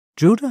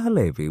Judah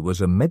Halevi was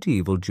a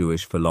medieval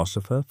Jewish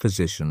philosopher,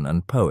 physician,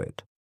 and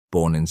poet,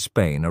 born in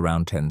Spain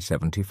around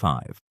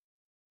 1075.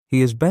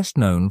 He is best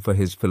known for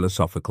his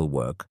philosophical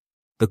work,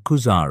 the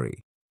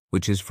Kuzari,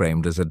 which is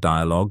framed as a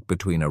dialogue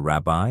between a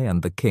rabbi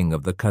and the king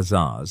of the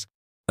Khazars,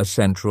 a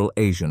Central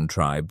Asian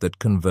tribe that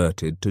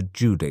converted to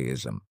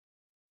Judaism.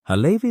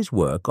 Halevi's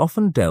work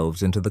often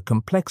delves into the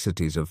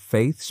complexities of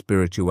faith,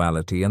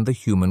 spirituality, and the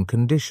human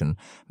condition,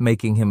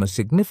 making him a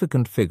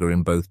significant figure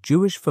in both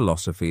Jewish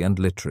philosophy and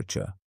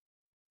literature.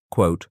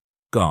 Quote,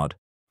 God,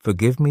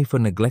 forgive me for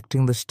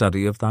neglecting the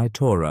study of thy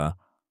Torah.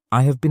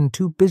 I have been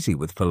too busy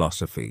with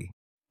philosophy.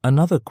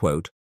 Another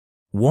quote,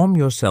 warm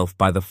yourself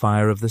by the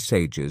fire of the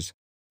sages,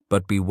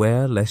 but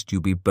beware lest you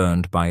be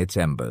burned by its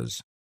embers.